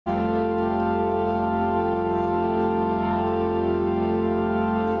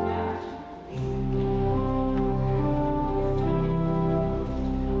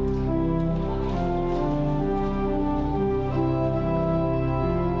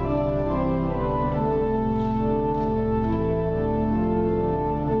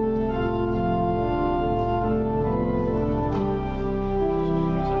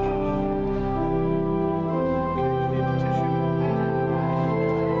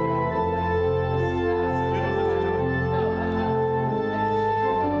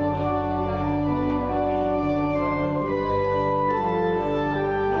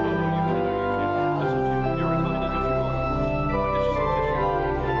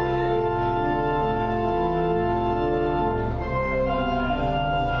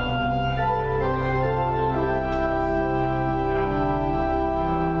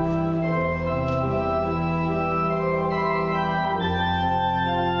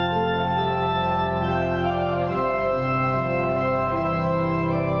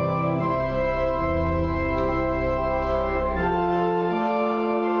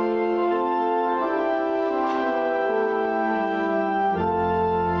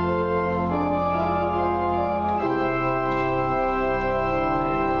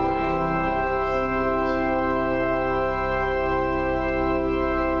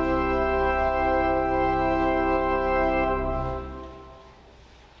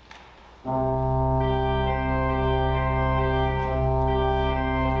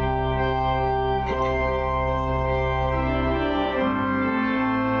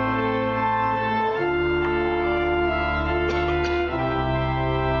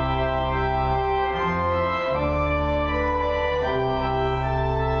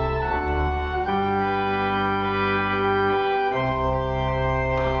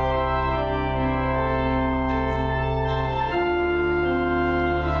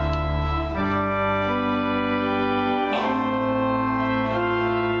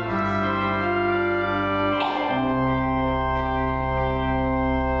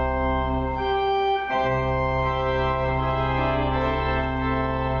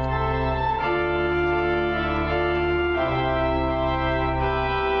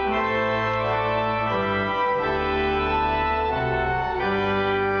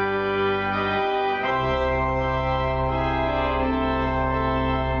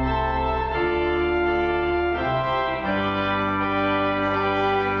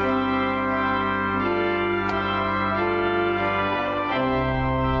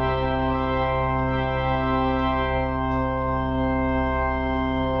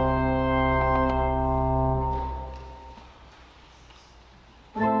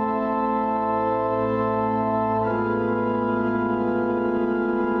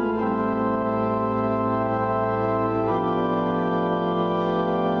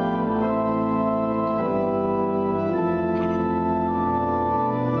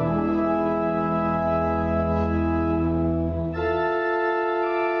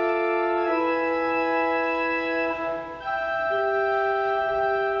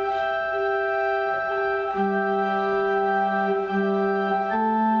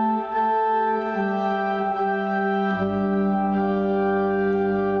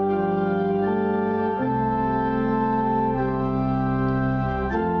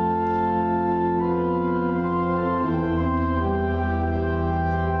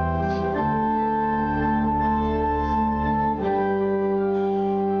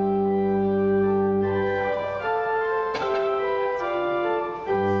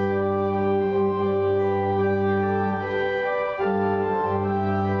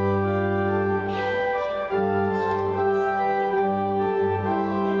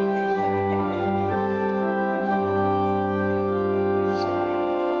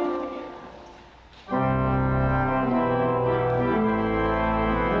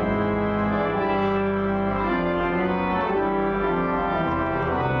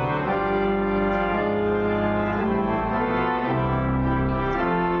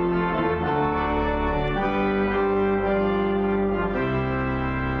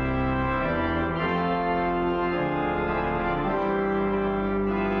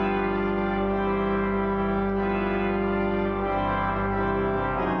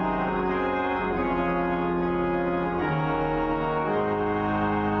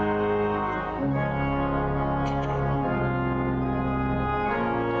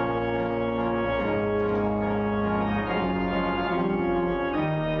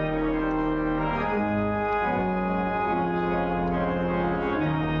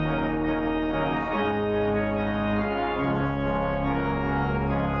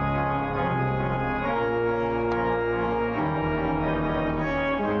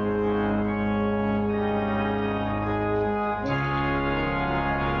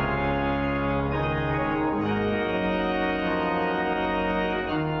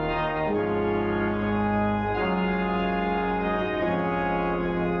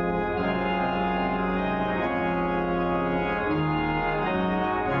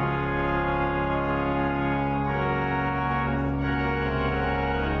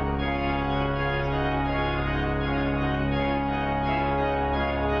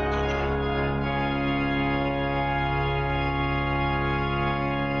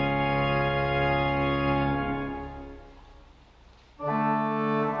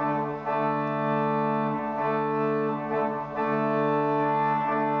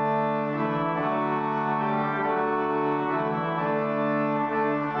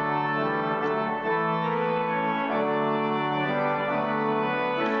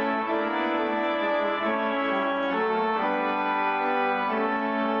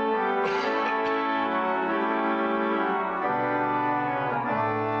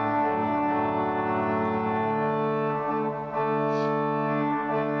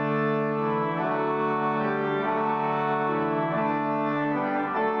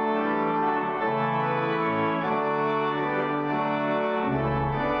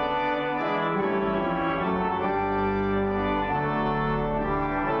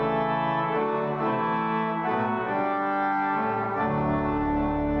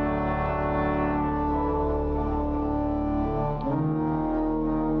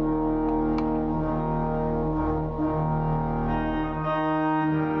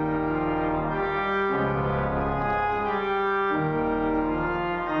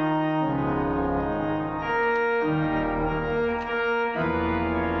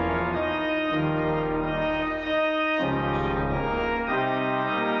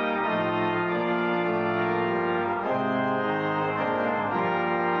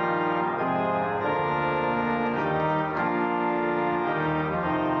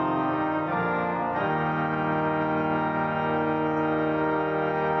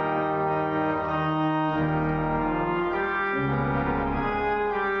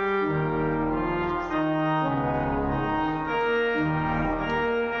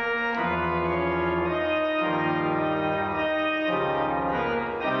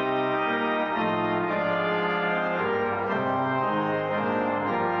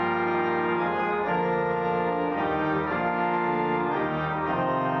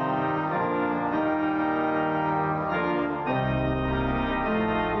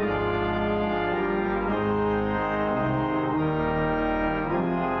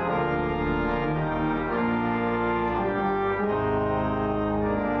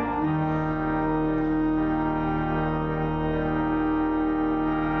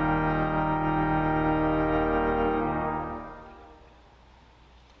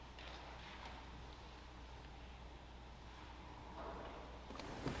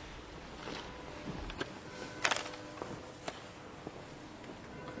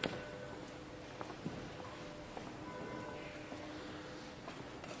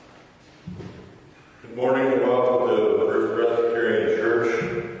Good morning and welcome to the First Presbyterian Church.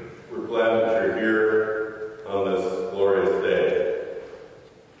 We're glad that you're here on this glorious day.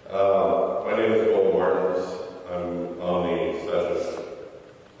 My name is Joel Martins. I'm on the session.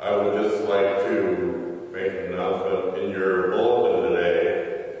 I would just like to make an announcement. In your bulletin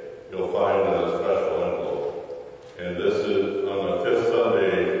today, you'll find a special envelope. And this is on the fifth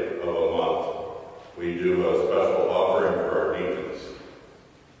Sunday of a month. We do a special offering for our deacons.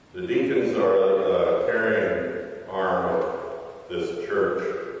 The deacons are the carrying arm of this church.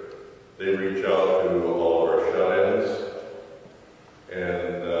 They reach out to all of our shut-ins,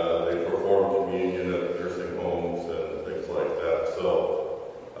 and they perform communion at nursing homes and things like that.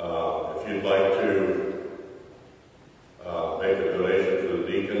 So if you'd like to make a donation to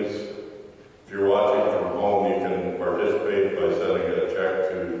the deacons, if you're watching from home, you can participate by sending a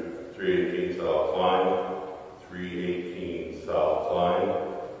check to 318 South Klein, 318 South Klein,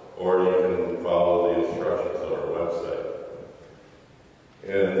 or you can follow the instructions on our website.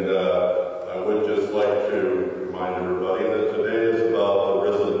 And I would just like to remind everybody that today is about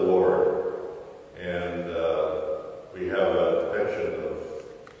the risen Lord. And we have a depiction of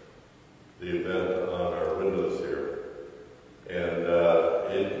the event on our windows here. And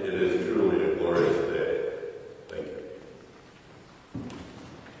it is truly a glorious day. Thank you.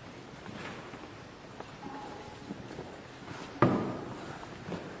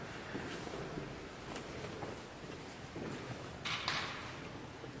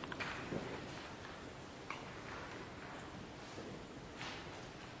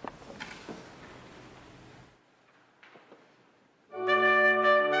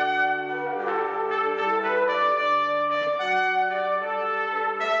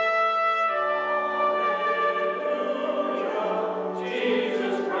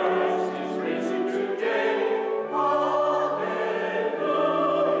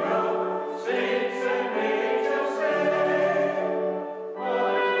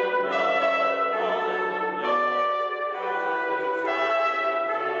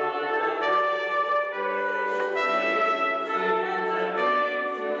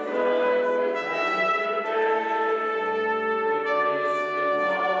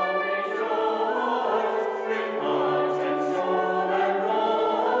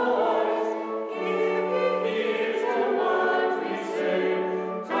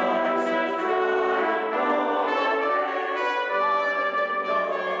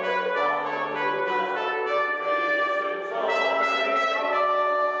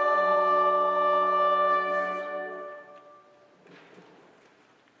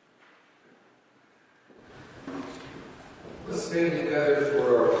 Stand together for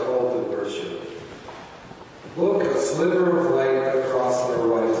our call to worship. Look, a sliver of light across the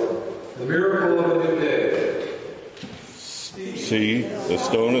horizon. The miracle of a new day. See, the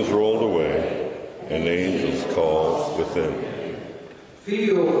stone is rolled away, and angels call within.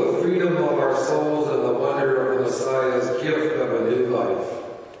 Feel the freedom of our souls and the wonder of Messiah's gift of a new life.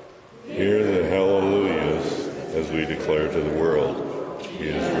 Hear the hallelujahs as we declare to the world, He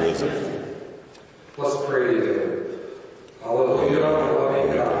is risen. Let's pray together. Hallelujah,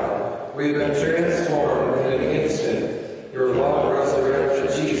 loving God. We've been transformed in an instant. Your love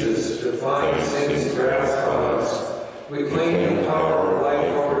resurrected Jesus to find sin's grasp on us. We claim the power of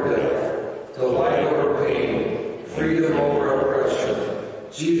life over death, delight over pain, freedom over oppression.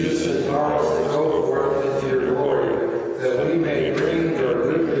 Jesus empowers us to go forth into your glory, that we may bring your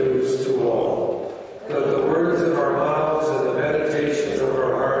good news to all. That the words of our mouths and the meditation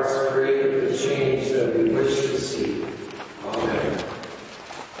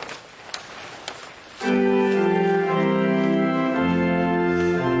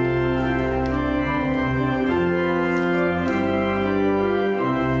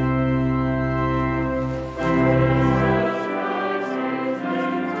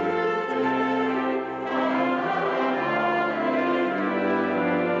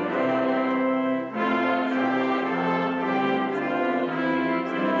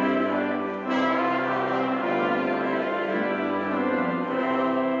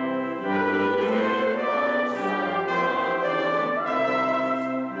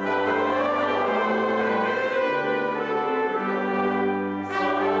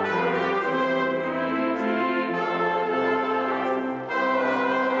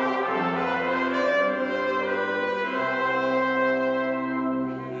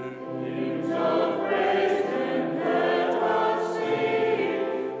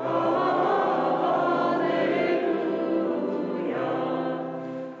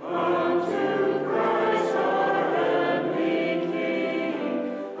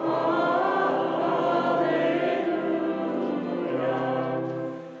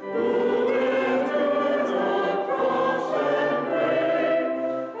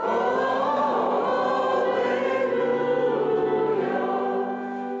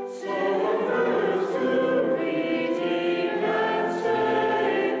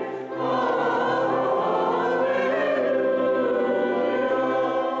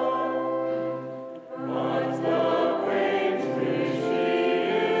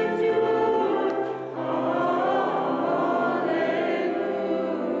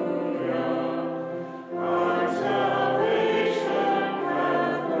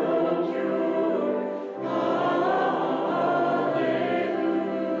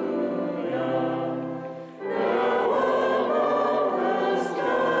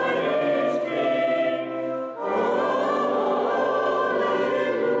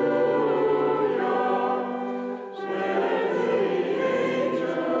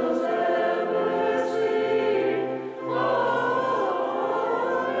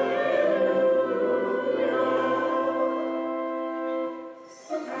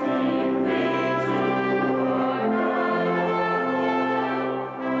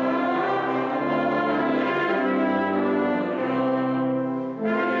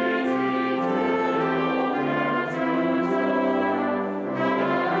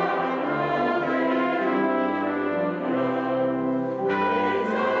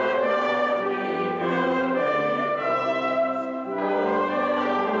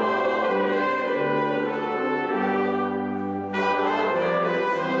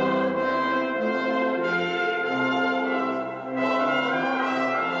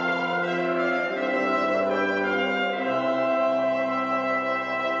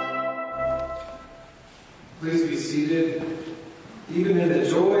Please be seated. Even in the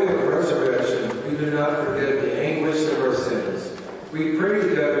joy of resurrection, we do not forget the anguish of our sins. We pray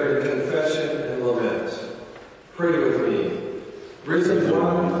together in confession and lament. Pray with me. Risen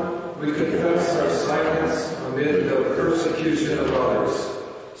One, we confess our silence amid the persecution of others,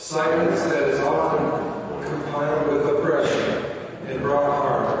 silence that is often compiled with oppression and brought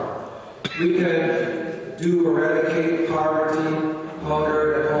harm. We can eradicate poverty,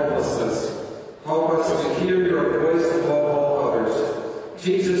 hunger, and homelessness. Help us to hear your voice above all others.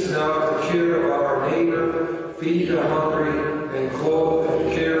 Teach us now to care about our neighbor, feed the hungry, and clothe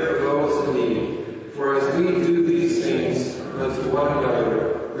and care for those in need. For as we do these things unto one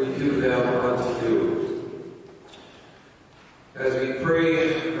another, we do them unto you. As we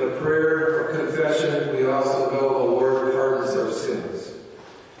pray the prayer of confession, we also know the Lord pardons our sins.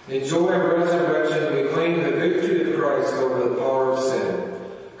 In joy of resurrection, we claim the victory of Christ over the power of sin.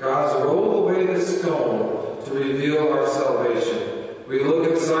 God's rolled away the stone to reveal our salvation. We look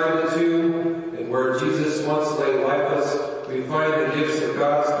inside the tomb, and where Jesus once lay lifeless, we find the gifts of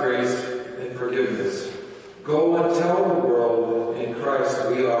God's grace and forgiveness. Go and tell the world, in Christ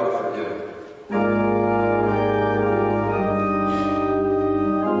we are forgiven.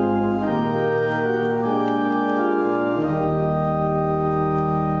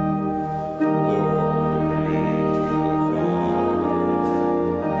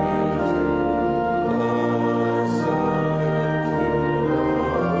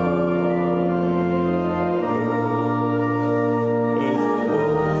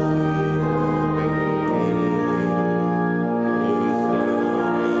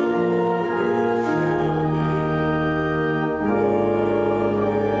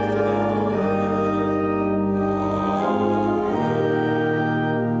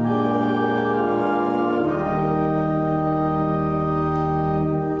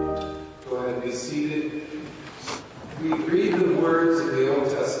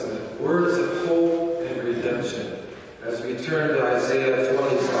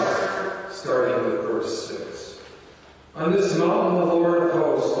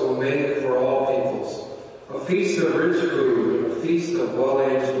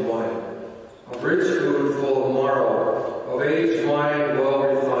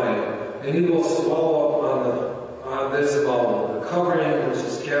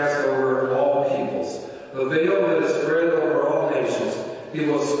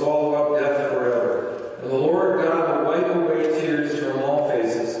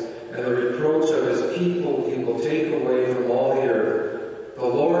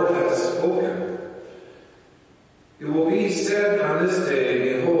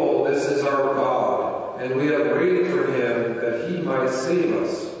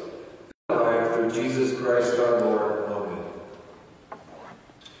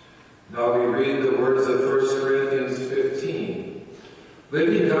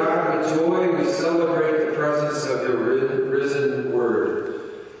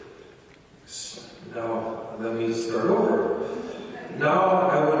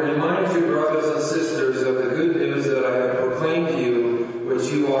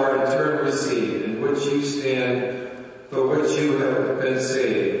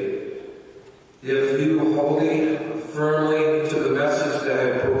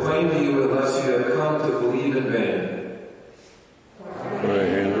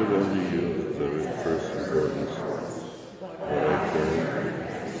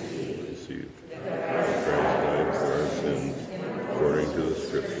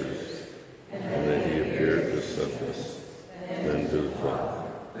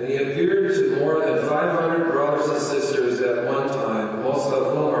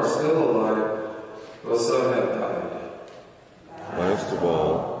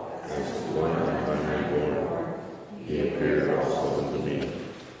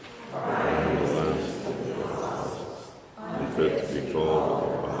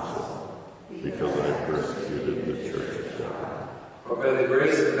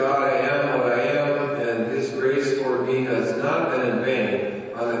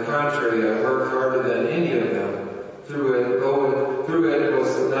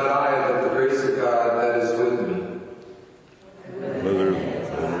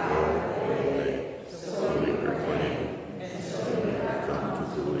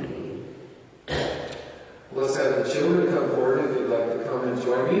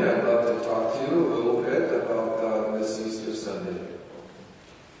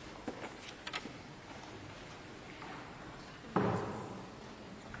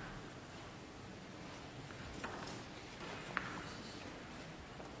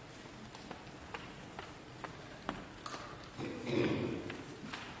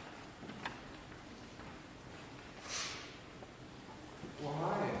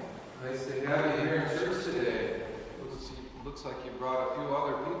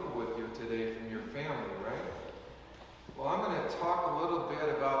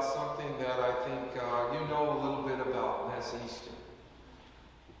 think you know a little bit about, and that's Easter.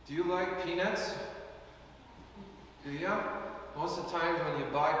 Do you like peanuts? Do you? Most of the times when you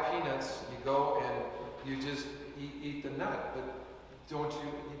buy peanuts, you go and you just eat the nut, but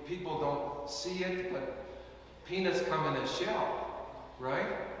people don't see it, but peanuts come in a shell, right?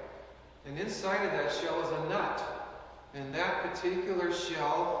 And inside of that shell is a nut. And that particular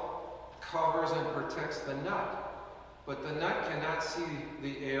shell covers and protects the nut. But the nut cannot see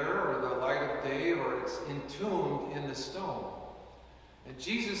the air or the light of day, or it's entombed in the stone. And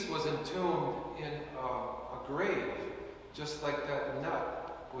Jesus was entombed in a grave, just like that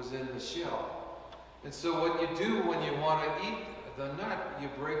nut was in the shell. And so what you do when you want to eat the nut, you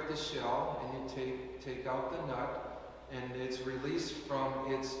break the shell and you take out the nut, and it's released from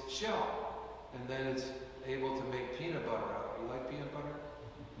its shell. And then it's able to make peanut butter out of it. You like peanut butter?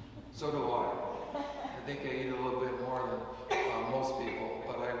 So do I. I think I eat a little bit more than most people,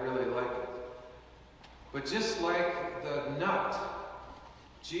 but I really like it. But just like the nut,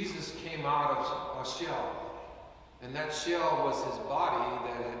 Jesus came out of a shell. And that shell was his body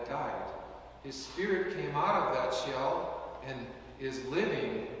that had died. His spirit came out of that shell and is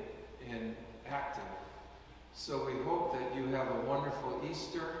living and active. So we hope that you have a wonderful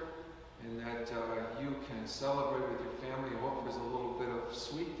Easter, and that you can celebrate with your family. I hope there's a little bit of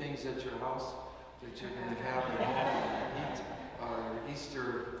sweet things at your house that you're going to have at home and eat your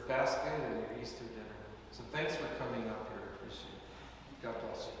Easter basket and your Easter dinner. So thanks for coming up here. I appreciate it. God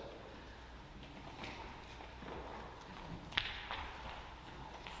bless you.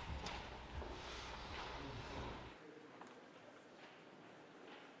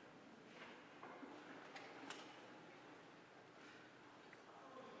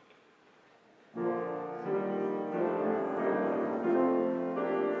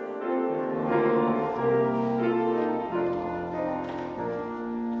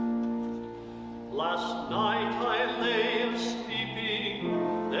 Last night I lay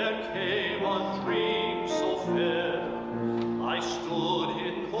sleeping, there came a dream so fair. I stood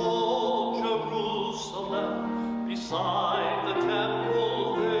in cold Jerusalem, beside the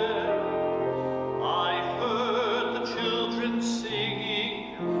temple there. I heard the children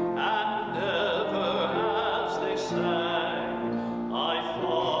singing, and ever as they sang, I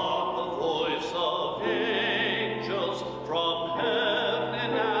thought the voice of angels from heaven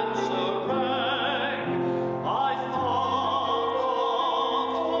in answer rang.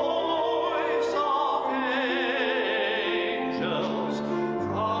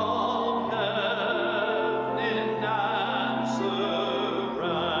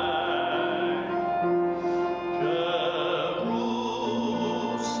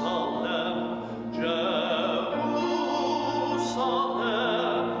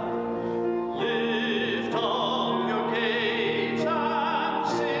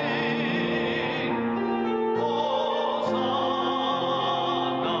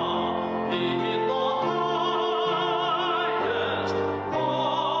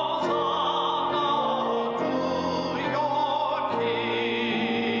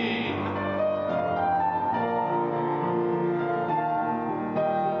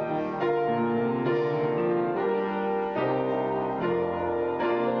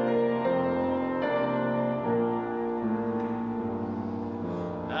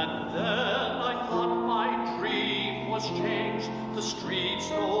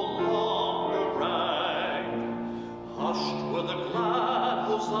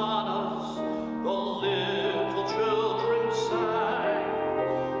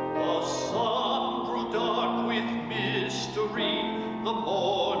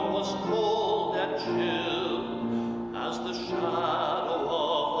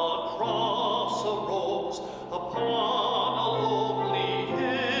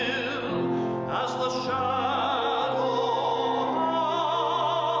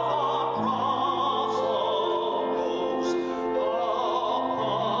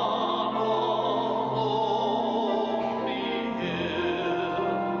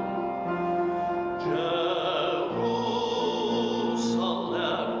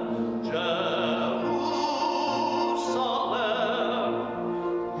 Jerusalem, Jerusalem.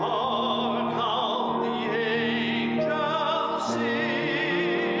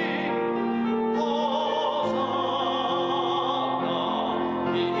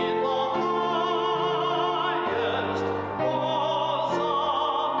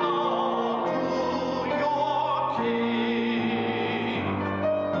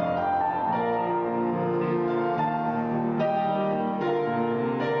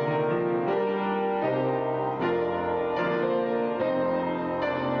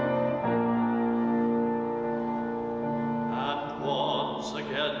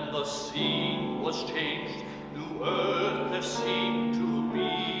 again the scene was changed, new earth there seemed to be.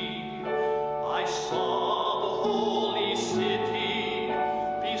 I saw the holy city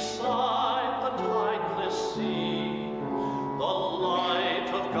beside the tideless sea. The light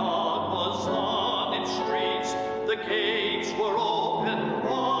of God was on its streets, the gates were open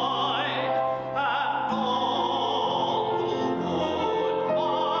wide, and all who would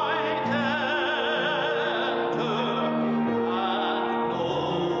might enter, and no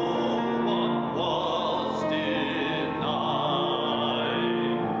one was denied.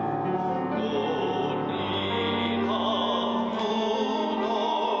 No need of moon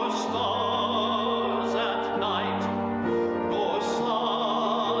or stars at night, nor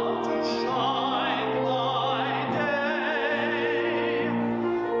sun to shine by day.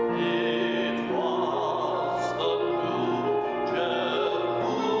 It was the new Jerusalem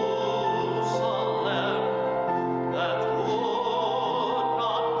that would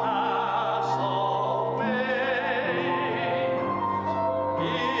not pass away.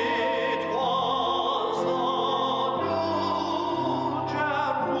 It was the new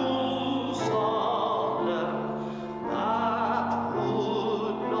Jerusalem that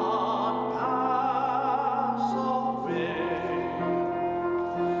would not pass away.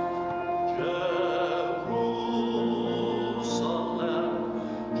 Jerusalem,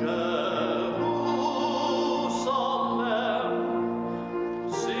 Jerusalem,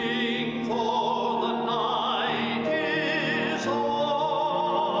 sing, for the night is o'er.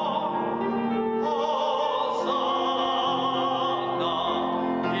 Hosanna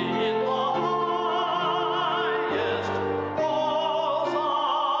in the highest, Hosanna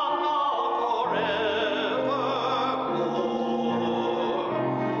forevermore.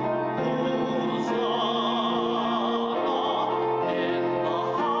 Hosanna in the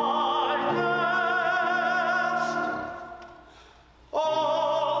highest,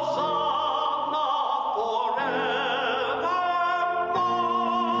 Hosanna forevermore.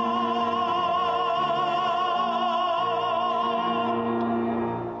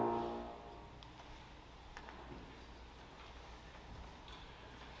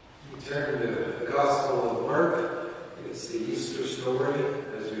 We turn to the Gospel of Mark. It's the Easter story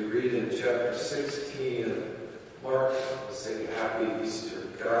as we read in chapter 16 of Mark. We say, Happy Easter,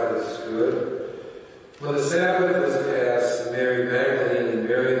 God is good. When the Sabbath was past, Mary Magdalene and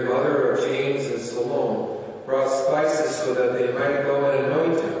Mary, the mother of James and Salome, brought spices so that they might go and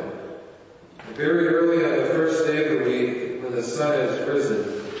anoint him. And very early on the first day of the week, when the sun is risen,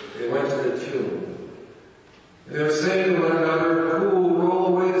 they went to the tomb. And they were saying to one another, "Who will roll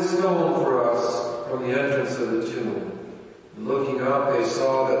away the stone for us from the entrance of the tomb?" And looking up, they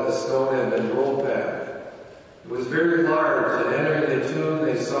saw that the stone had been rolled back. It was very large, and entering the tomb,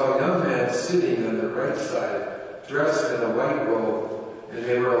 they saw a young man sitting on the right side, dressed in a white robe, and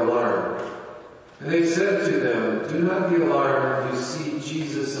they were alarmed. And they said to them, "Do not be alarmed. You see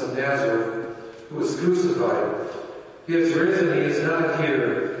Jesus of Nazareth, who was crucified. He has risen. He is not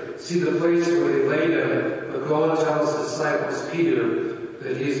here. See the place where they laid him, but go and tell his disciples Peter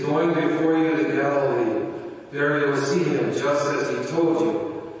that he is going before you to Galilee. There you will see him, just as he told you."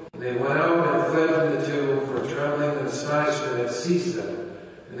 And they went out and fled from the tomb, for trembling and astonishment had seized them.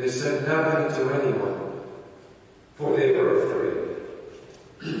 And they said nothing to anyone, for they were afraid.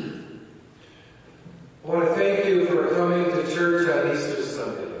 I want to thank you for coming to church on Easter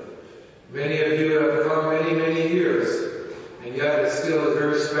Sunday. Many of you have come many, many years, and yet it still is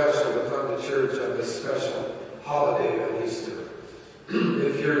very special to come to church on this special holiday on Easter.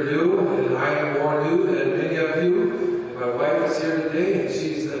 If you're new, and I am more new than many of you, and my wife is here today, and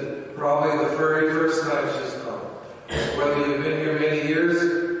she's probably the very first time she's come. Whether you've been here many years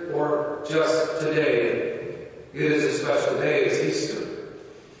or just today, it is a special day. It's Easter.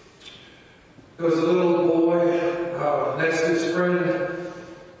 There was a little boy next to his friend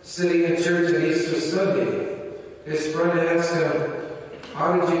sitting in church on Easter Sunday. His friend asked him,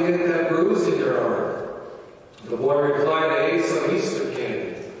 "How did you get that bruise in your arm?" The boy replied, "I ate some Easter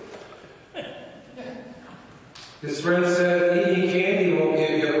candy." His friend said, "Eating candy won't give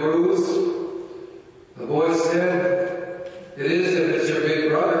you a bruise." The boy said, "It is if it's your big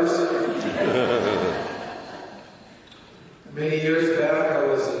brother's." Many years back, I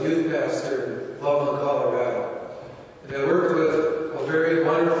was a youth pastor in Loveland, Colorado. And I worked with a very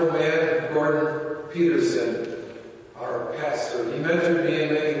wonderful man, Gordon Peterson, our pastor. He mentored me in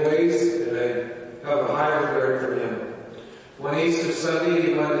many ways, and I have a high regard for him. One Easter Sunday,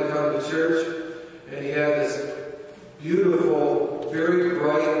 he wanted to come to church, and he had this beautiful, very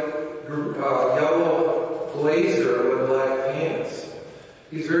bright, yellow blazer with black pants.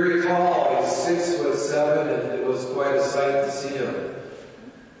 He's very tall. He's 6'7", and it was quite a sight to see him.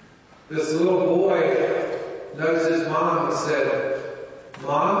 This little boy nudged his mom and said,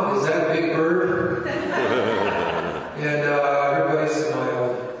 "Mom, is that Big Bird?" And everybody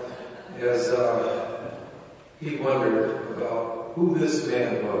smiled as he wondered about who this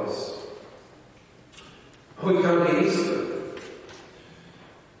man was. We come to Easter.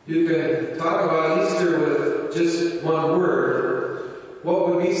 You can talk about Easter with just one word. What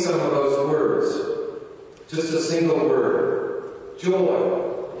would be some of those words? Just a single word. Joy,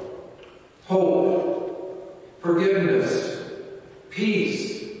 hope, forgiveness,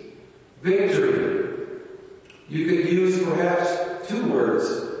 peace, victory. You could use perhaps two words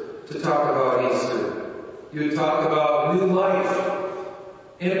to talk about Easter. You would talk about new life,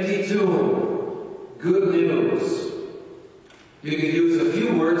 empty tomb, good news. You could use a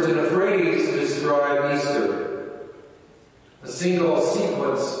few words in a phrase to describe Easter. A single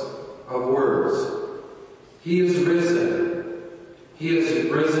sequence of words. He is risen. He is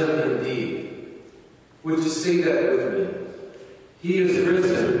risen indeed. Would you say that with me? He is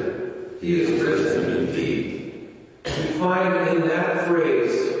risen. He is risen indeed. We find in that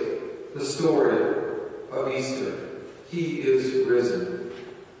phrase the story of Easter. He is risen.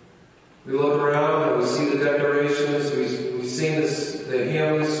 We look around and we see the decorations, we sing the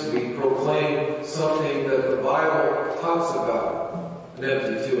hymns, we proclaim something that the Bible talks about, an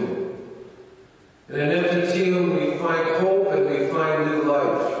empty tomb. In an empty tomb we find hope and we find new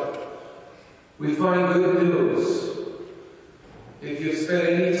life. We find good news. If you've spent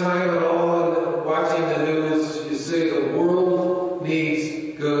any time at all watching the news, you say the world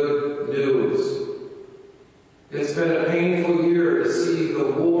needs good news. It's been a painful year to see the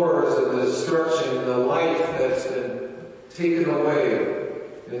wars and the destruction and the life that's been taken away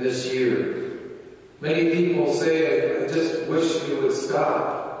in this year. Many people say, "I just wish you would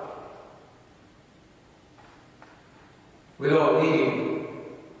stop." We don't need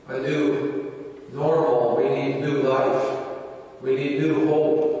a new normal. We need new life. We need new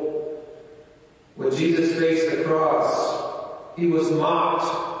hope. When Jesus faced the cross, he was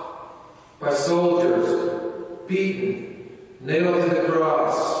mocked by soldiers, beaten, nailed to the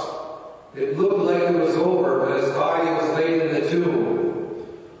cross. It looked like it was over, but his body was laid in the tomb.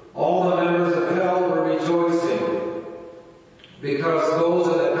 All the members of hell were rejoicing because those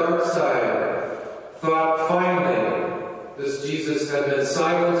on the dark side thought finally this Jesus had been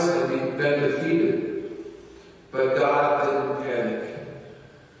silenced and been defeated. But God didn't panic.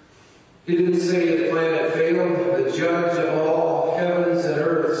 He didn't say the planet failed. The judge of all heavens and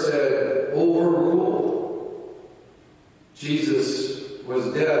earth said, "Overruled." Jesus was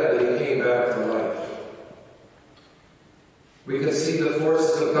dead, but he came back to life. We can see the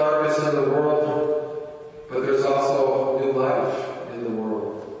forces of darkness in the world, but there's also new life in the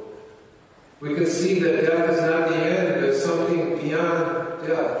world. We can see that death is not the end, there's something beyond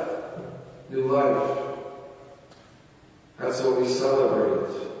death, new life. That's what we celebrate.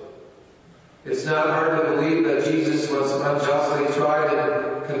 It's not hard to believe that Jesus was unjustly tried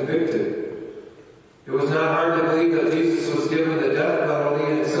and convicted. It was not hard to believe that Jesus was given the death penalty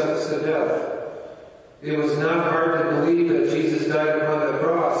and sentenced to death. It was not hard to believe that Jesus died upon the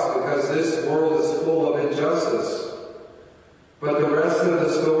cross because this world is full of injustice. But the rest of the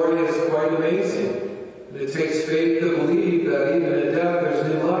story is quite amazing. It takes faith to believe that even in death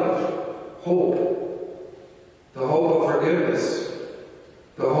there's new life, hope, the hope of forgiveness,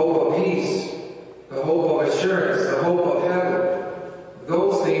 the hope of peace, the hope of assurance, the hope of heaven.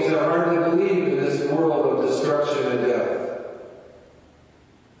 Those things are hard to believe in this world of destruction and death.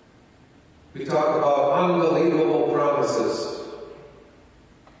 We talk about unbelievable promises.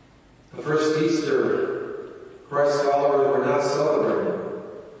 The first Easter, Christ's followers were not celebrating.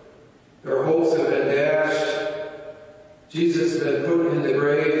 Their hopes have been dashed. Jesus has been put in the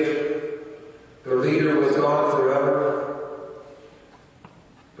grave. Their leader was gone forever.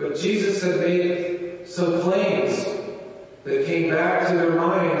 But Jesus had made some claims that came back to their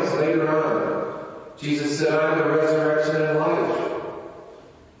minds later on. Jesus said, "I'm the resurrection and life."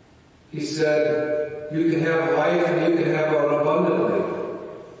 He said, "You can have life and you can have it abundantly."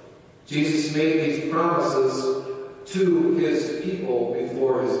 Jesus made these promises to his people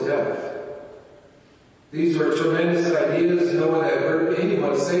before his death. These were tremendous ideas no one had heard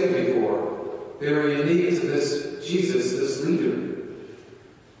anyone say before. They were unique to this Jesus, this leader.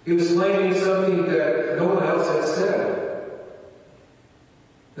 He was claiming something that no one else had said.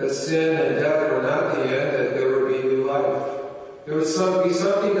 That sin and death were not the end, that there would be new life. There would be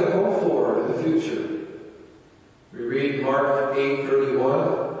something to hope for in the future. We read Mark 8:31,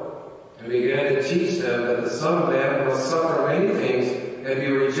 "And began to teach them that the Son of Man must suffer many things and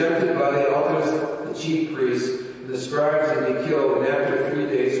be rejected by the elders, the chief priests, and the scribes, and be killed, and after 3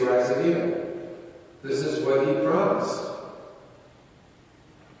 days rise again."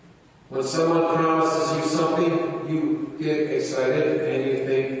 When someone promises you something, you get excited and you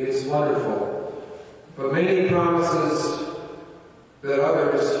think it's wonderful. But many promises that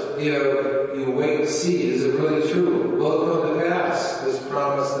others give, you wait and see, is it really true? Will it come to pass, this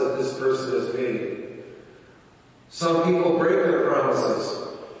promise that this person has made? Some people break their promises,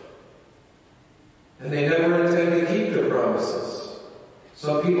 and they never intend to keep their promises.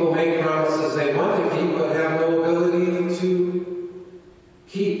 Some people make promises they want to keep, but have no ability to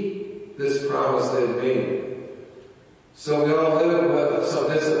keep this promise they've made. So we all live with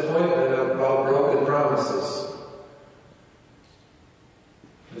some disappointment about broken promises.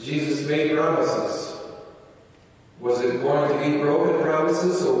 Jesus made promises. Was it going to be broken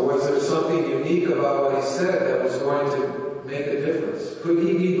promises, or was there something unique about what he said that was going to make a difference? Could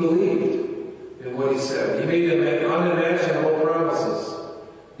he be believed in what he said? He made unimaginable promises.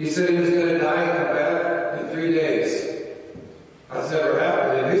 He said he was going to die and come back in 3 days. That's never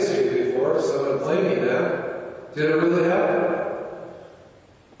happened in history before, someone claiming that. Did it really happen?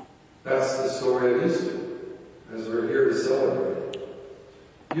 That's the story of Easter, as we're here to celebrate.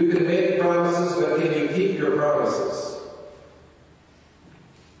 You can make promises, but can you keep your promises?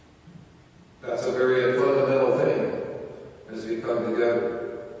 That's a very fundamental thing as we come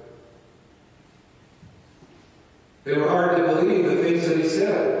together. They were hard to believe the things that he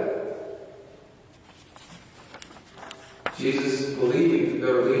said. Jesus believed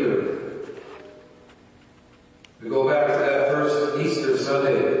their leader. We go back to that first Easter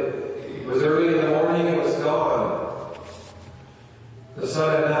Sunday. It was early in the morning, it was dawn. The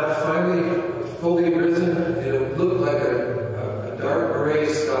sun had not finally fully risen, and it looked like a dark gray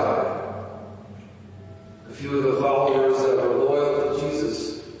sky. A few of the followers that were loyal to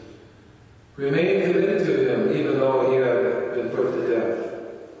Jesus remained committed to him, even though he had been put to death.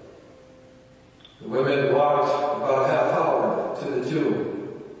 The women walked about half hour to the tomb.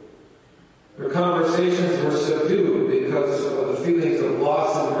 Their conversations were subdued because of the feelings of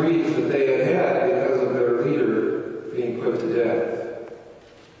loss and grief that they had had because of their leader being put to death.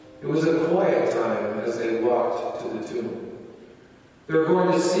 It was a quiet time as they walked to the tomb. They were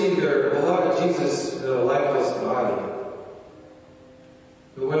going to see their beloved Jesus in a lifeless body.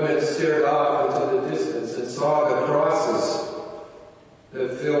 The women stared off into the distance and saw the crosses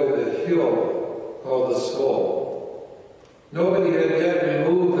that filled the hill called the Skull. Nobody had yet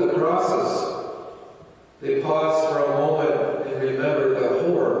removed the crosses. They paused for a moment and remembered the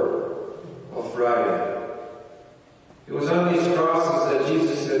horror of Friday. It was on these crosses that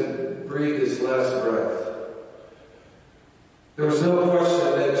Jesus had breathed his last breath. There was no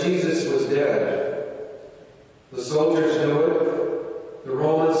question that Jesus was dead. The soldiers knew it. The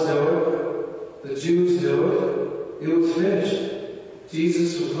Romans knew it. The Jews knew it. It was finished.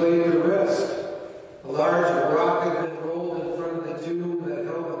 Jesus was laid to rest. A large rock had been rolled in front of the tomb that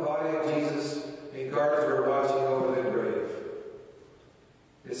held the body of Jesus, and guards were watching over the grave.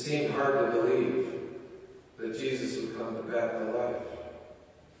 It seemed hard to believe that Jesus would come back to life.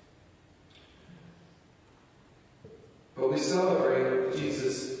 But we celebrate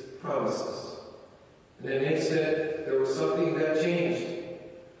Jesus' promises. In an instant, there was something that changed.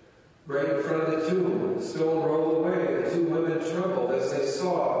 Right in front of the tomb, the stone rolled away. The two women trembled as they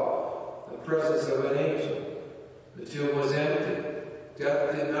saw the presence of an angel. The tomb was empty.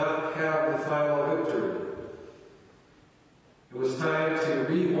 Death did not have the final victory. It was time to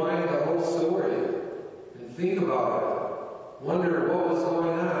rewind the whole story and think about it. Wonder what was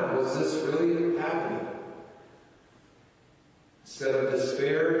going on. Was this really happening? Instead of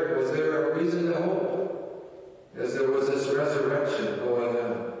despair, was there a reason to hope? As there was this resurrection going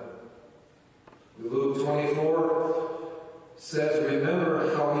on. Luke 24 says,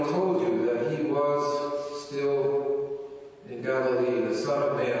 remember how he told you that he was still in Galilee. The Son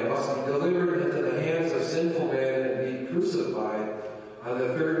of Man must be delivered into the hands of sinful men and be crucified on the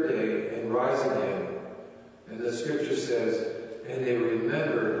third day and rise again. And the scripture says, and they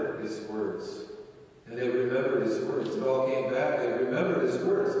remembered his words. And they remembered his words. It all came back. They remembered his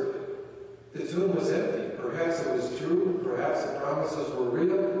words. The tomb was empty. Perhaps it was true. Perhaps the promises were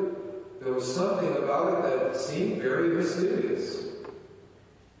real. There was something about it that seemed very mysterious.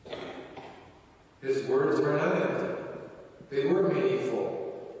 His words were not empty. They were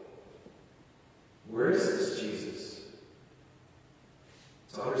meaningful. Where is this Jesus?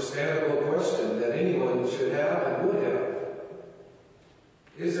 It's an understandable question that anyone should have and would have.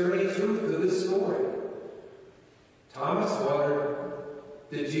 Is there any truth to this story? Thomas wondered,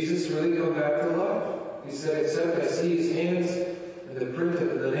 did Jesus really come back to life? He said, except I see his hands and the print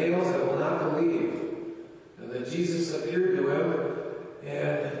of the nails, I will not believe. And then Jesus appeared to him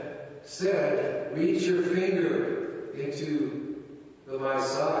and said, reach your finger into my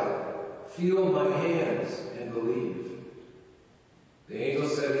side feel my hands and believe. The angel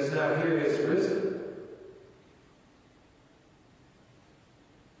said, he's not here, he's risen.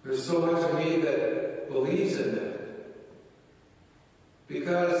 There's so much of me that believes in that.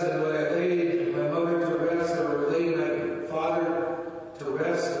 Because when I laid my mother to rest, or laid my father to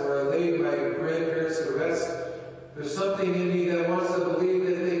rest, or I laid my grandparents to rest, there's something in me that wants to believe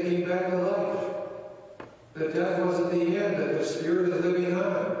that they came back to life. That death wasn't the end, that the spirit is living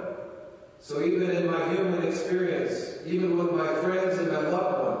on. So even in my human experience, even with my friends and my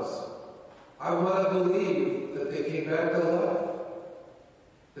loved ones, I want to believe that they came back to life.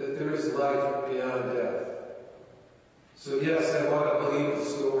 That there is life beyond death. So yes, I want to believe the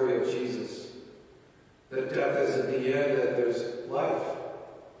story of Jesus. That death isn't the end, that there's life.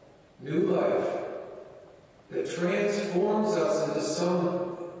 New life. That transforms us into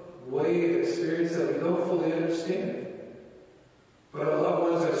some way of experience that we don't fully understand. But our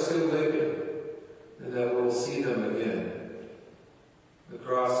loved ones are still living, and that we'll see them again. The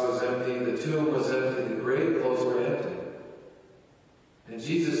cross was empty, the tomb was empty, the grave clothes were empty. And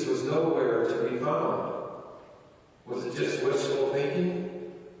Jesus was nowhere to be found. Was it just wishful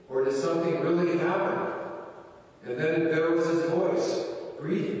thinking? Or did something really happen? And then there was his voice,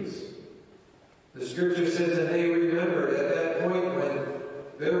 greetings. The scripture says that they remembered at that point when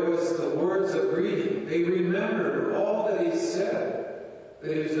there was the words of greeting. They remembered all that he said,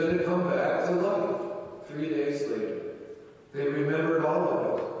 that he was going to come back to life 3 days later. They remembered all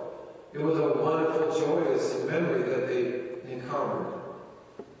of it. It was a wonderful, joyous memory that they encountered.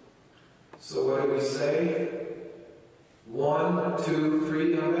 So what do we say? 1, 2,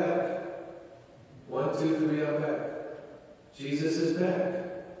 3, I'm back. 1, 2, 3, I'm back. Jesus is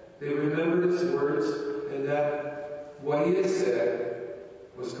back. They remembered his words, and that what he had said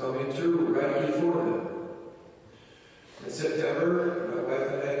was coming true right before them. In September, my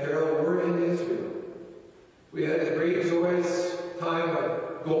wife and I, Carol, were in Israel. We had a great joyous time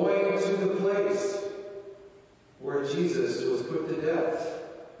of going to the place where Jesus was put to death,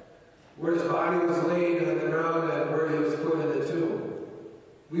 where his body was laid on the ground and where he was put in the tomb.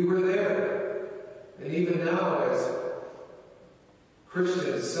 We were there. And even now, as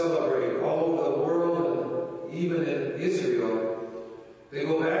Christians celebrate all over the world, and even in Israel, they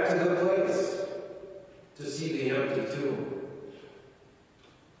go back to the place to see the empty tomb.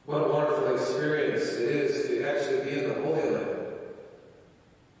 What a wonderful experience it is to actually be in the Holy Land.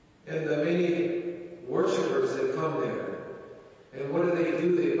 And the many worshipers that come there. And what do?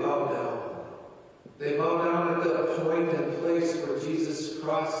 They bow down. They bow down at the point and place where Jesus'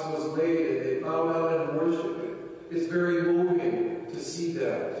 cross was laid, and they bow down and worship it. It's very moving to see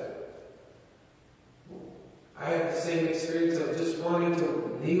that. I had the same experience of just wanting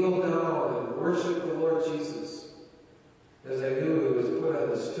to kneel down and worship the Lord Jesus, as I knew he was put on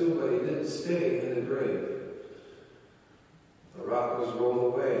this tomb, but he didn't stay in the grave. The rock was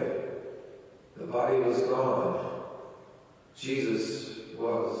rolled away. The body was gone. Jesus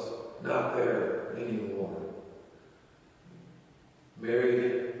was not there anymore.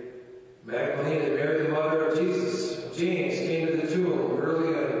 Mary Magdalene and Mary, the mother of Jesus, James, came to the tomb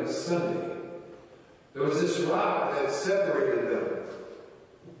early on Sunday. There was this rock that separated them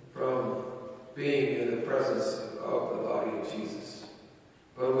from being in the presence of the body of Jesus.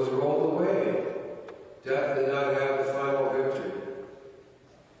 But it was rolled away. Death did not have the final victory.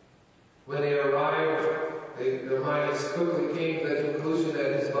 When they arrived, their minds quickly came to the conclusion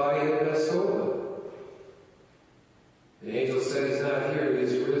that his body had been stolen. The angel said, he's not here,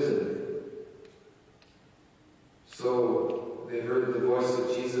 he's risen. So they heard the voice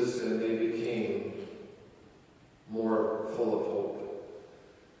of Jesus and they became more full of hope.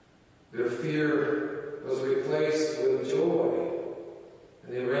 Their fear was replaced with joy,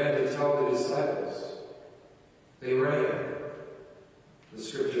 and they ran to tell the disciples. They ran. The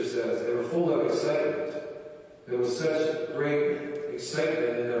scripture says they were full of excitement. There was such great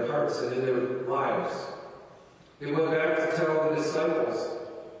excitement in their hearts and in their lives. They went back to tell the disciples.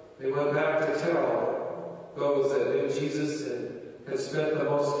 They went back to tell those that knew Jesus and had spent the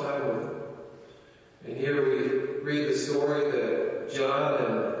most time with him. And here we read the story that John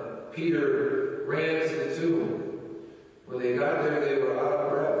and Peter ran to the tomb. When they got there, they were out of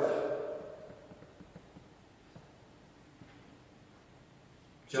breath.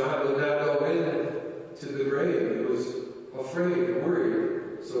 John would not go into the grave. He was afraid,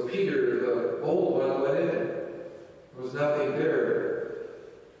 worried. So Peter, the old one, went in. There was nothing there.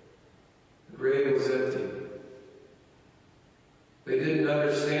 The grave was empty. They didn't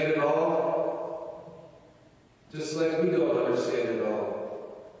understand it all, just like we don't understand it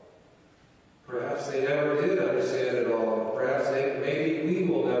all. Perhaps they never did understand it all. Perhaps maybe we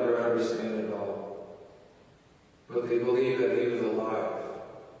will never understand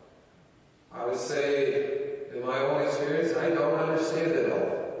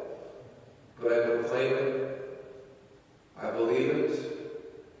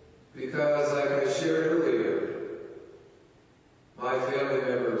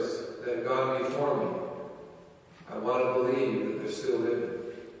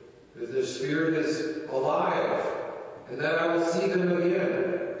that their spirit is alive, and that I will see them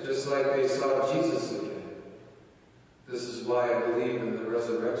again, just like they saw Jesus again. This is why I believe in the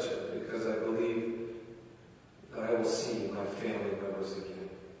resurrection, because I believe that I will see my family members again.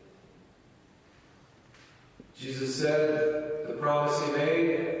 Jesus said, the promise he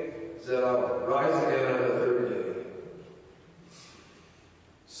made is that I'll rise again on the third day.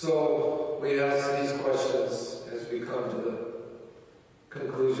 So we ask these questions as we come to the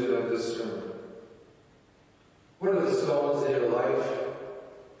conclusion of this sermon. What are the stones in your life?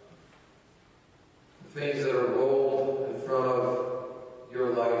 The things that are rolled in front of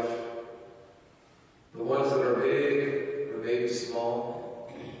your life. The ones that are big or maybe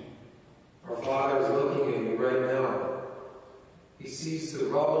small. Our Father is looking at you right now. He sees the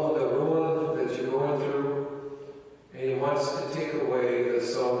rubble and the ruin that you're going through, and He wants to take away the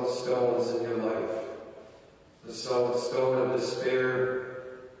stones in your life. The stone of despair,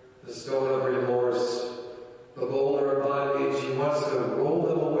 the stone of remorse, the boulder of bondage. He wants to roll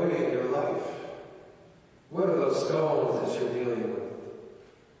them away in your life. What are those stones that you're dealing with?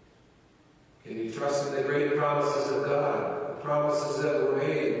 Can you trust in the great promises of God, the promises that were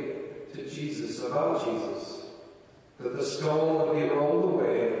made to Jesus, about Jesus, that the stone would be rolled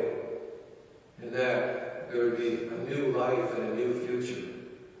away and that there would be a new life and a new future?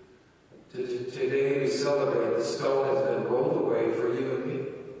 Today we celebrate the stone has been rolled away for you and me.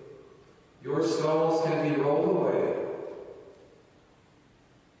 Your stones can be rolled away.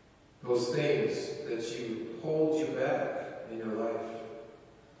 Those things that hold you back in your life.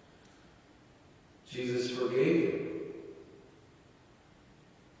 Jesus forgave you.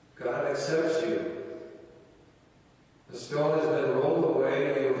 God accepts you. The stone has been rolled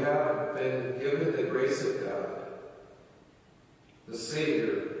away. You have been given the grace of God. The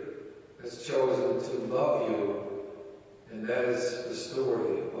Savior has chosen to love you, and that is the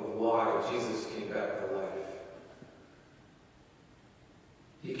story of why Jesus came back to life.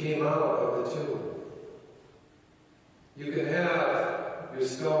 He came out of the tomb. You can have your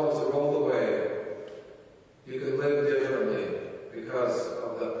stones rolled away. You can live differently because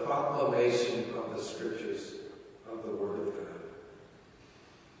of the proclamation of the Scriptures, of the Word of God.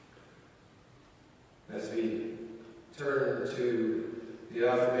 As we turn to the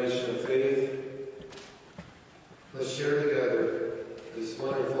affirmation of faith, let's share together this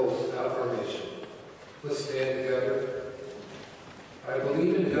wonderful affirmation. Let's stand together. I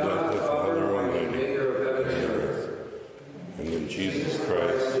believe in God, the Father Almighty, maker of heaven and earth, and in Jesus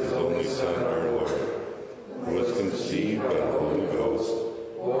Christ, His only Son, our Lord, who was conceived by the Holy Ghost,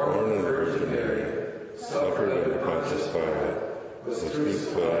 born of the Virgin Mary, suffered under Pontius Pilate, was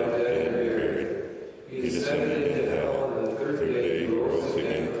crucified, dead, and buried. He descended into hell, and the third day He rose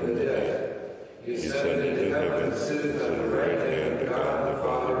again from the dead. He ascended into heaven, sitteth at the right hand of God the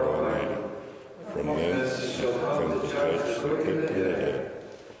Father Almighty. From thence He shall come to judge the quick and the dead.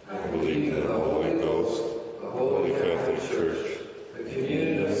 I believe in the Holy Ghost, the Holy Catholic Church, the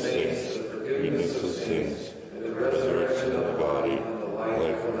communion of saints, the forgiveness of sins, and the resurrection of the body, and the life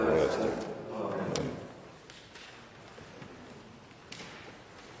everlasting.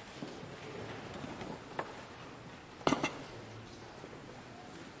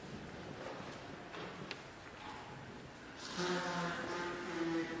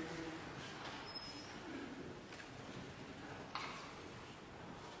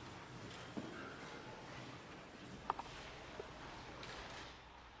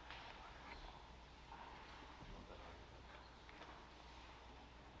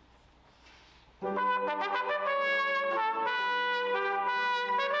 Amen.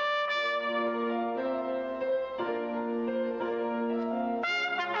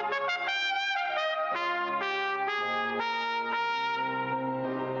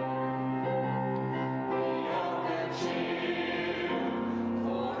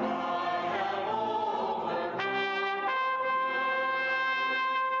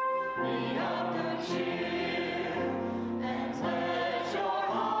 And let your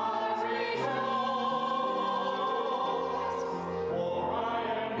heart rejoice.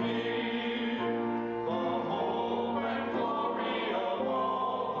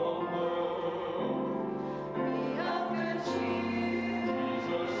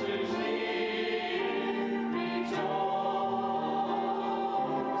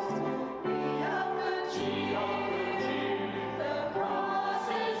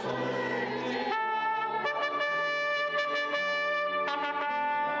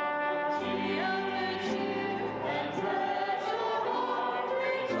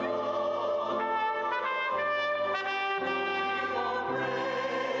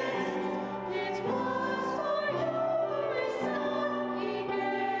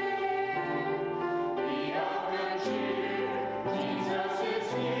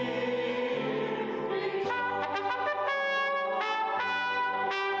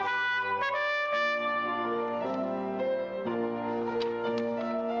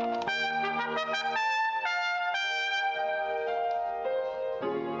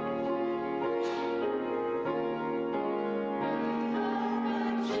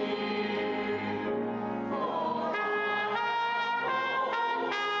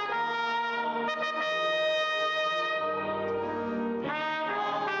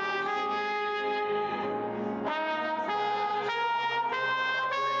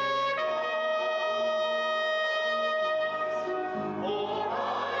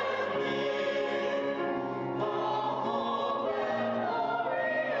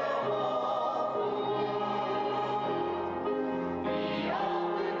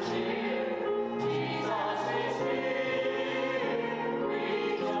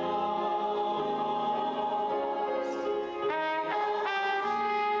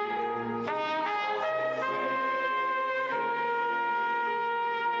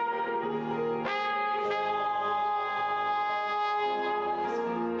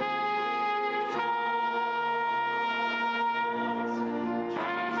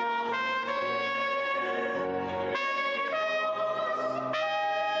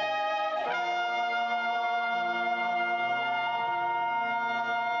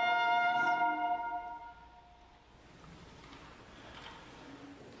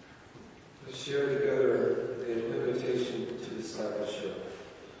 share together the invitation to discipleship.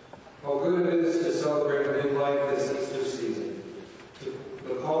 How good it is to celebrate a new life this Easter season,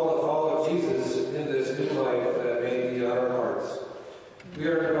 the call to follow Jesus in this new life that may be on our hearts. We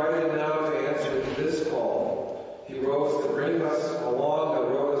are invited now to answer this call. He rose to bring us along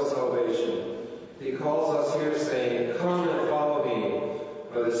the road of salvation. He calls us here saying, "Come and follow me."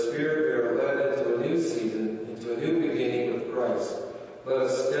 By the Spirit we are led into a new season, into a new beginning with Christ. Let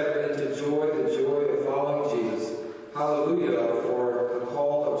us step into joy, the joy of following Jesus. Hallelujah, for the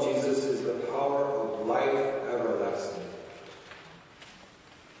call of Jesus is the power of life everlasting.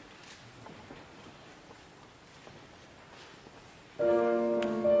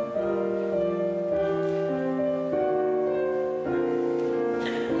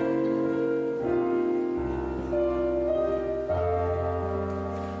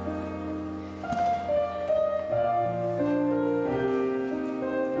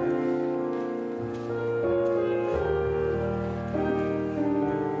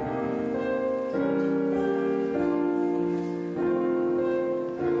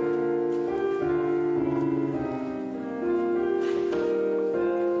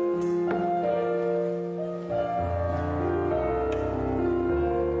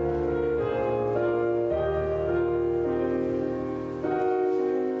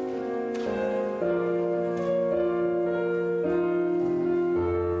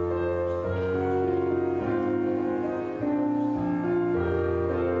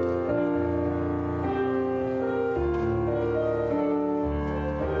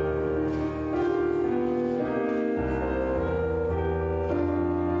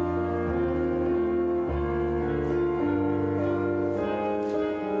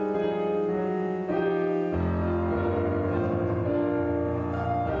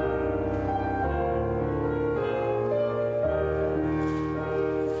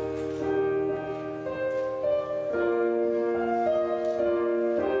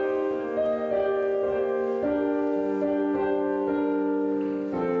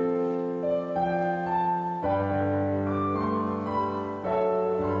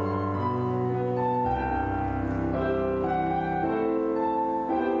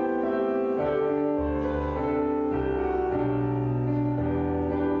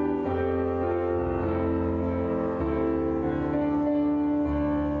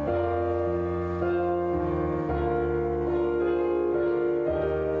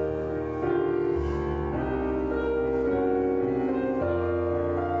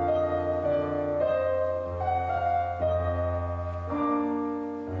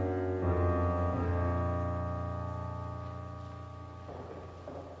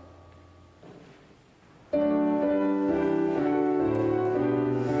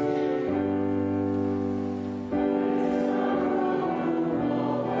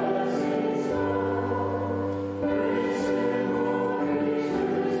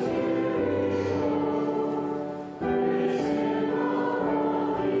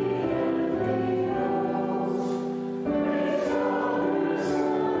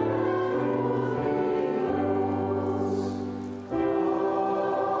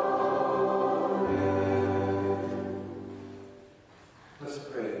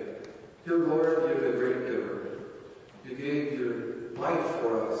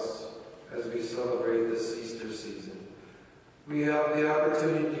 We have the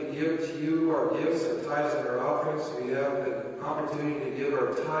opportunity to give to you our gifts, our tithes and our offerings. We have the opportunity to give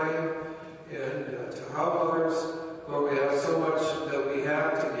our time and to help others. Lord, we have so much that we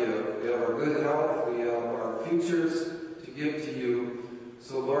have to give. We have our good health. We have our futures to give to you.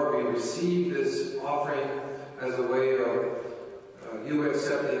 So, Lord, we receive this offering as a way of you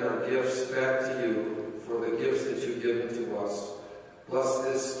accepting our gifts back to you for the gifts that you've given to us.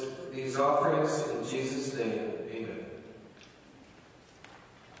 Bless these offerings in Jesus' name. Amen.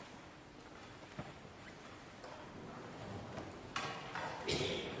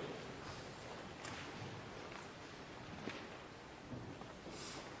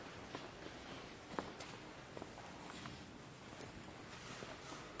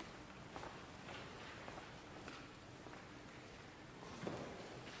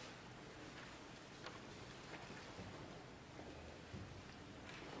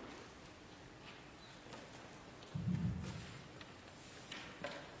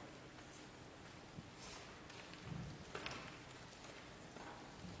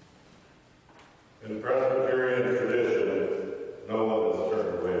 In Presbyterian tradition, no one is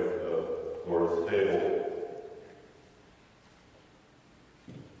turned away from the Lord's table.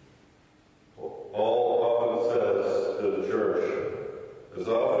 Paul often says to the church, as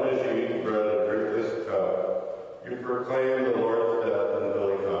often as you eat bread and drink this cup, you proclaim the Lord's death until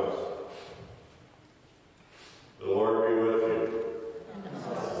he comes.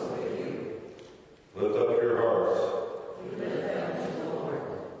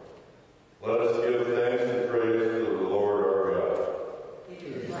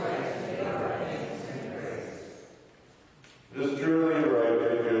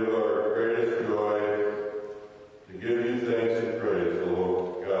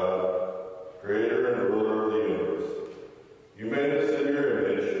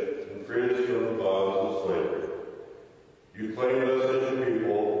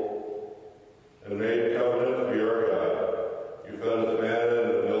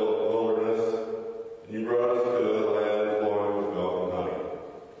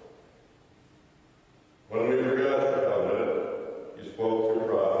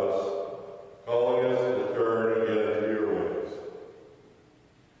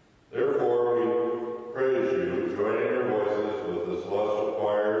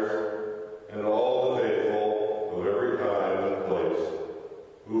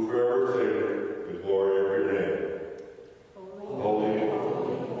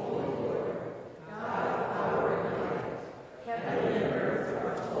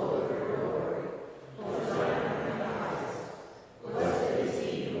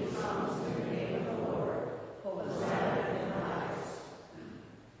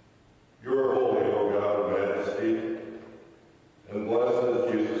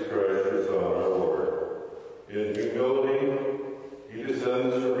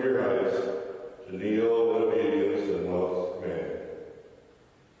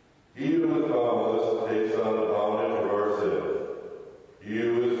 He who is boundless takes on the bondage of our sin. He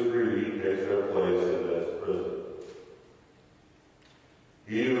who is free takes our place in this prison.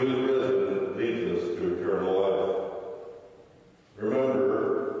 He who is risen leads us to eternal life. Remember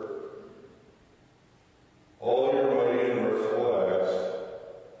all your mighty and merciful acts.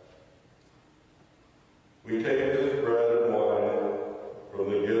 We take this bread and wine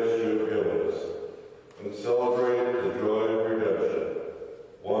from the gifts you have given us and celebrate the joy of redemption,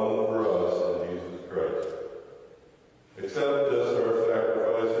 won for us in Jesus Christ. Accept this, our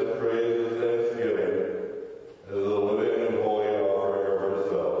sacrifice and praise and thanksgiving, as a living and holy offering of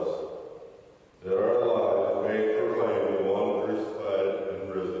ourselves, that our lives may proclaim the one crucified and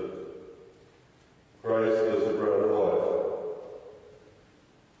risen. Christ is the bread of life.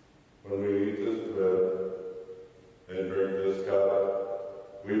 When we eat this bread and drink this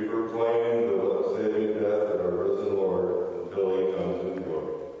cup, we proclaim the saving death of our risen Lord until he comes in glory.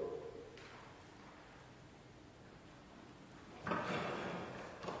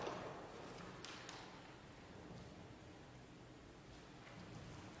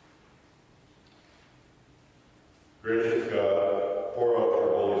 Gracious God, pour out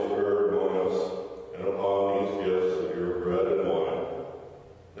your Holy Spirit among us and upon these gifts of your bread and wine,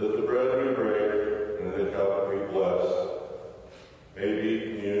 that the bread we break and the cup we bless may be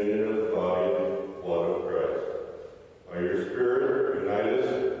communion of the body and blood of Christ. By your Spirit, unite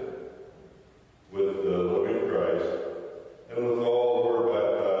us with the living Christ and with all who are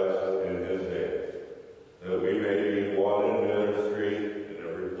baptized in his name, that we may be one in ministry in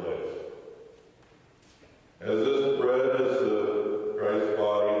every place. As this bread is Christ's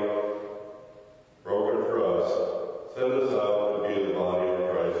body broken for us, send us out to be the body of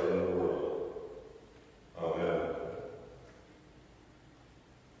Christ in the world. Amen.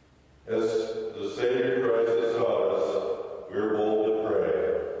 As the Savior Christ has taught us, we are bold to pray.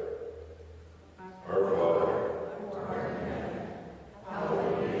 Our Father, who art in heaven,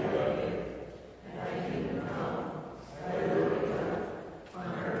 hallowed be thy name. Thy kingdom come, thy will be done, on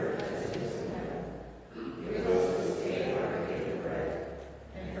earth as it is in heaven. Give us this day our daily bread,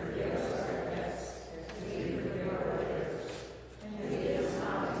 and forgive us our debts, as we forgive our debtors. And lead us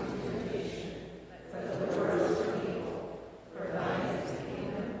not into temptation, but deliver us from evil. For thine is the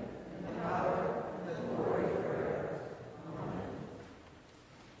kingdom, and the power, and the glory forever. Amen.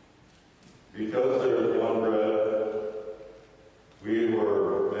 because there is one bread, we who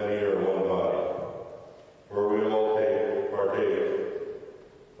are many are one body, for we all partake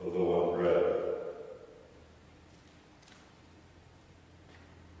of the one bread.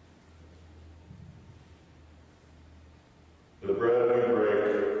 The bread we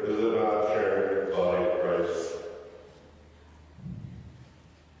break, is it not sharing the body of Christ?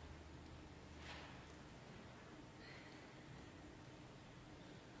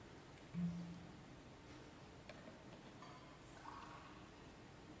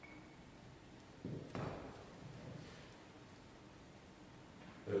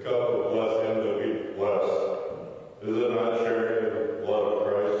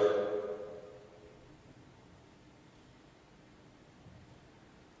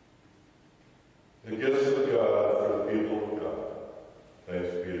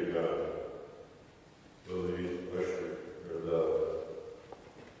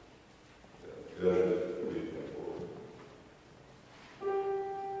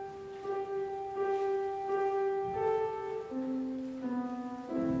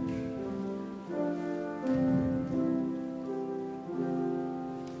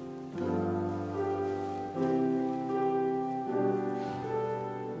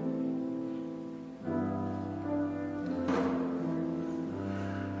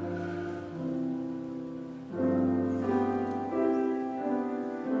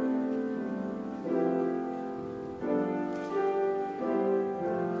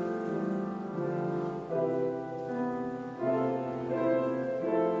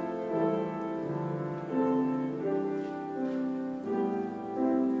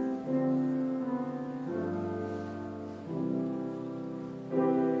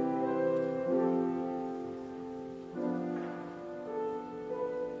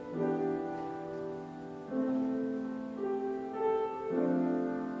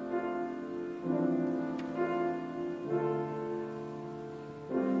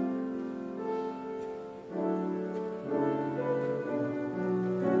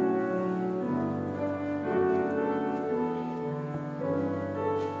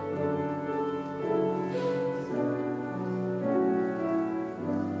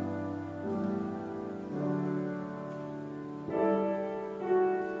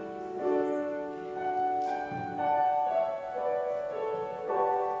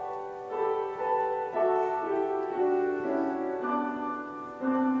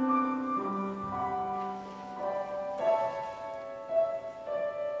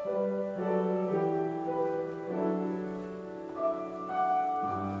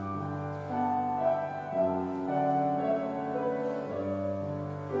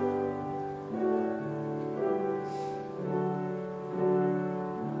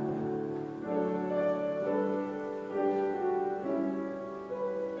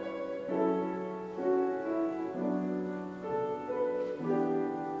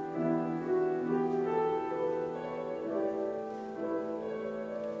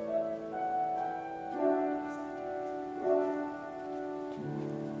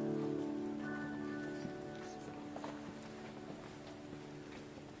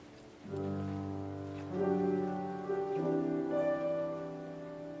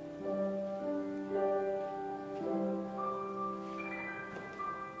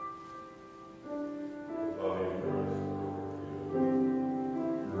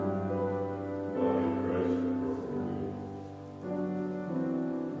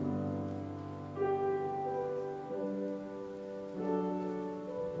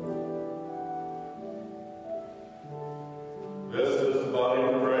 This is the body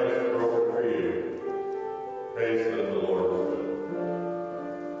of Christ broken for you. Praise that the Lord is good.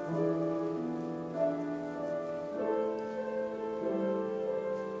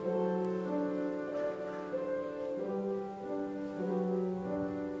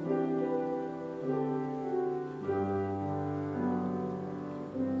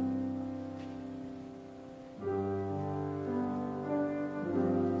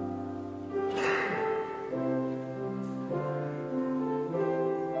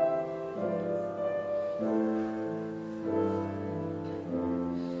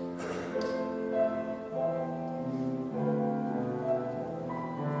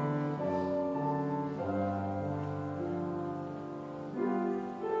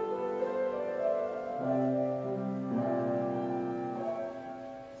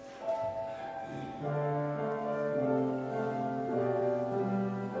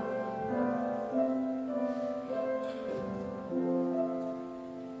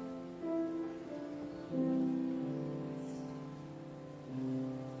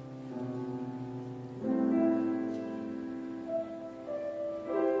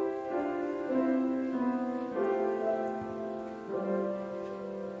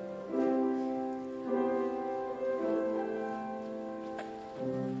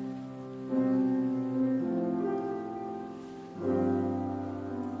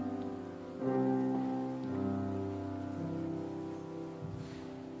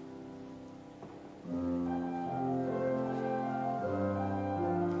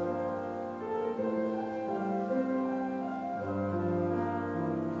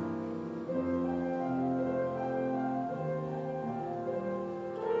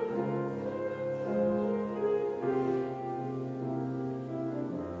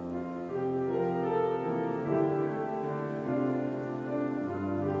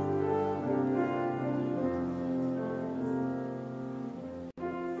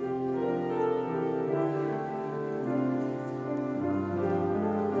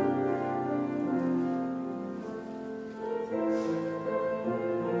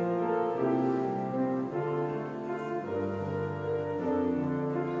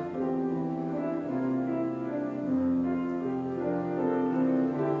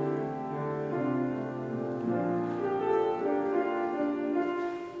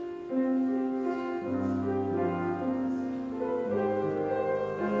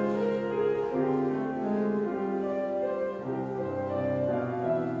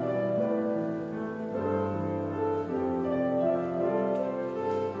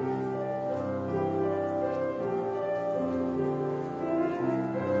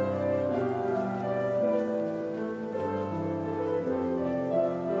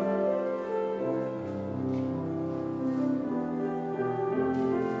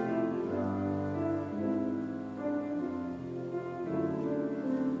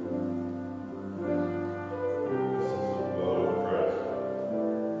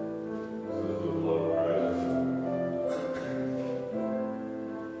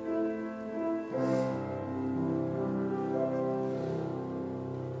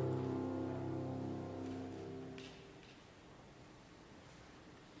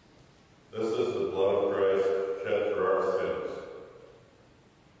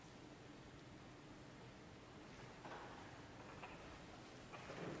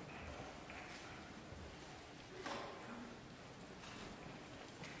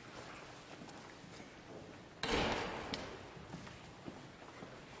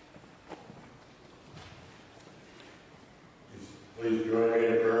 Please join me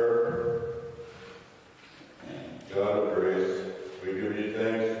in prayer. God of grace, we give you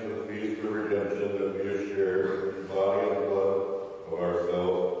thanks for the feast of redemption that we have shared with the body and blood of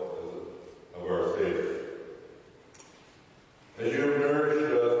ourselves, of our Savior. As you have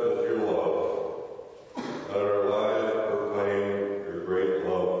nourished us with your love, let our lives proclaim your great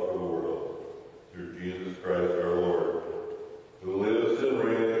love to the world, through Jesus Christ our Lord, who lives and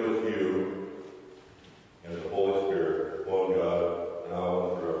reigns with you and the Holy Spirit, one God,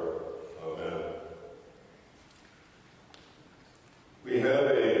 now and forever. Amen. We have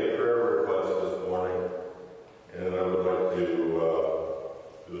a prayer request this morning, and I would like to do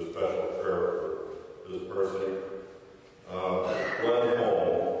a special prayer for this person. Glenn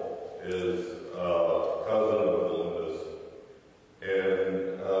Holm is a cousin of Belinda's, and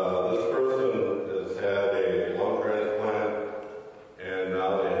this person has had a lung transplant, and now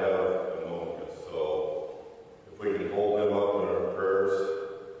they have pneumonia. So if we can hold them up in our prayers.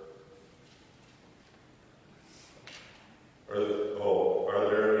 Are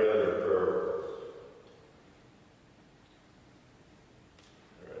there any other prayer requests?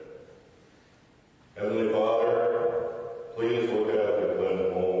 All right. Heavenly Father, please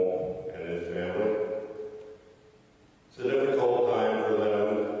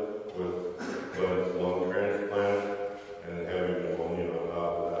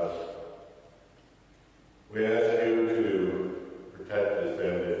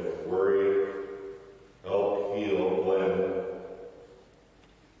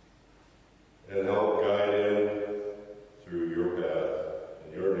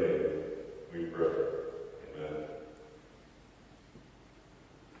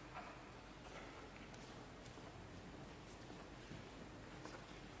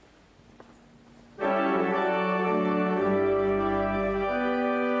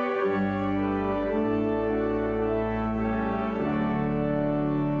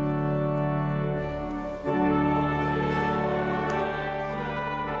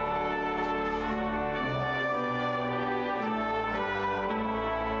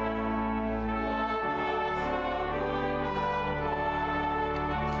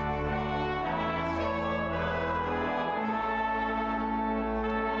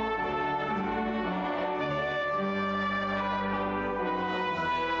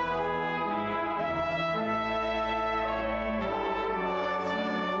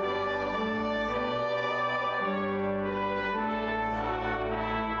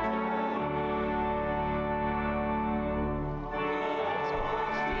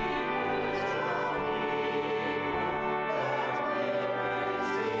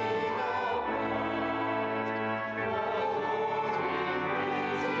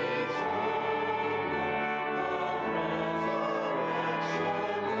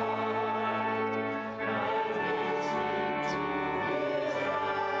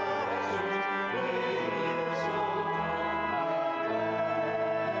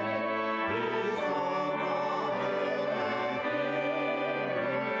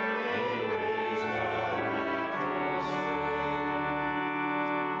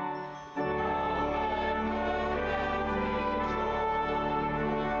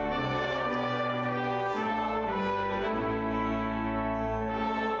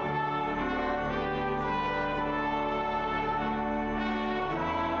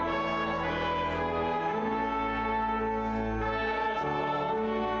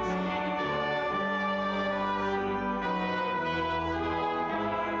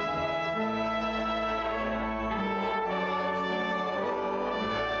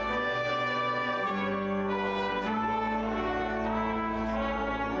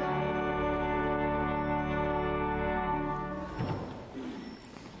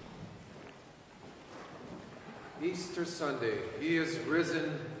Easter Sunday. He is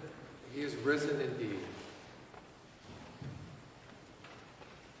risen. He is risen indeed.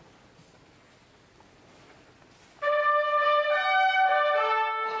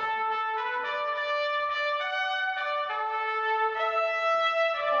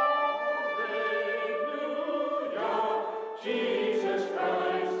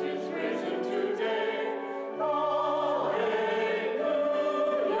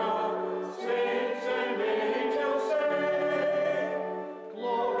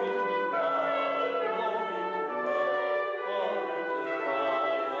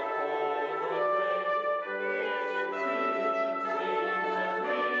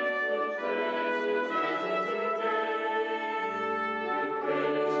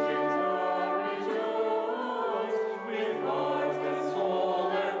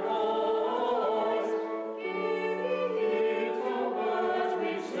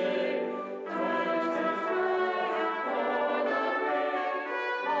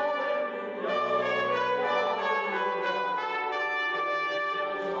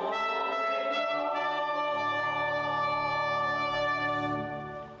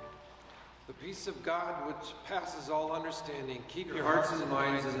 Of God, which passes all understanding, keep your hearts and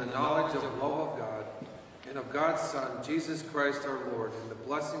minds in the knowledge of the love of God and of God's Son, Jesus Christ our Lord, and the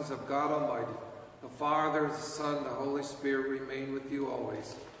blessings of God Almighty, the Father, the Son, the Holy Spirit remain with you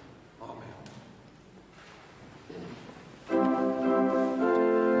always.